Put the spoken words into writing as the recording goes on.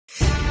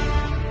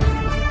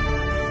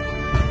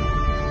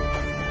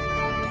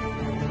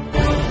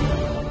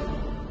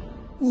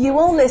You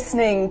are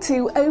listening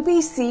to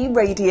OBC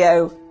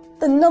Radio,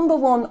 the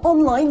 #1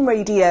 online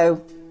radio,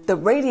 the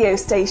radio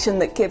station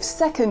that gives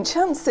second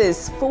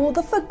chances for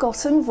the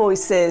forgotten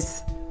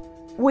voices.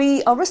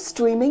 We are a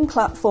streaming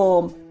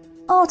platform.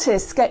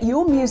 Artists get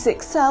your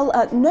music sell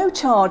at no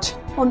charge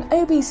on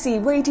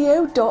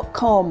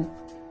obcradio.com.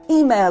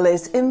 Email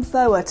is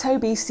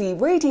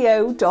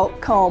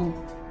info@obcradio.com.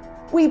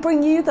 We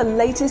bring you the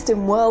latest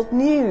in world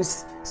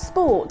news,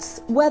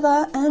 sports,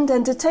 weather and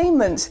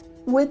entertainment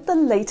with the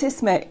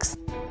latest mix.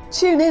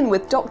 Tune in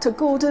with Dr.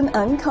 Gordon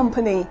and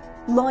Company.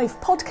 Live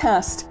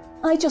podcast,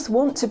 I Just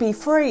Want to Be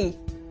Free.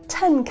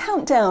 10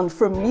 countdown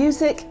from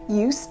music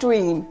you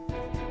stream.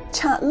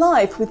 Chat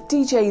live with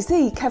DJ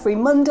Zeke every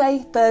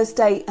Monday,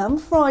 Thursday and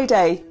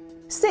Friday,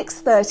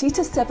 6:30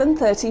 to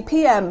 7:30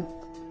 p.m.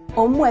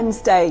 On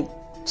Wednesday,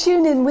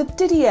 tune in with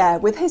Didier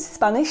with his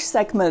Spanish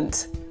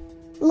segment.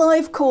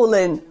 Live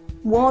call-in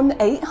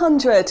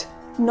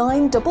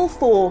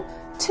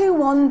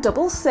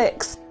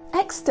 1-800-944-2166,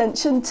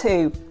 extension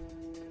 2.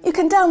 You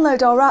can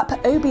download our app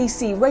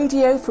OBC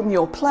Radio from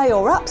your Play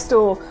or App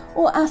Store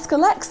or ask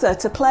Alexa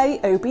to play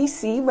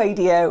OBC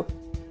Radio.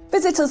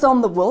 Visit us on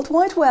the World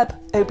Wide Web,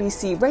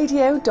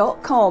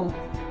 obcradio.com.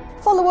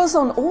 Follow us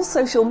on all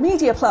social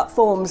media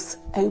platforms,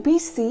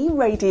 OBC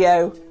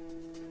Radio.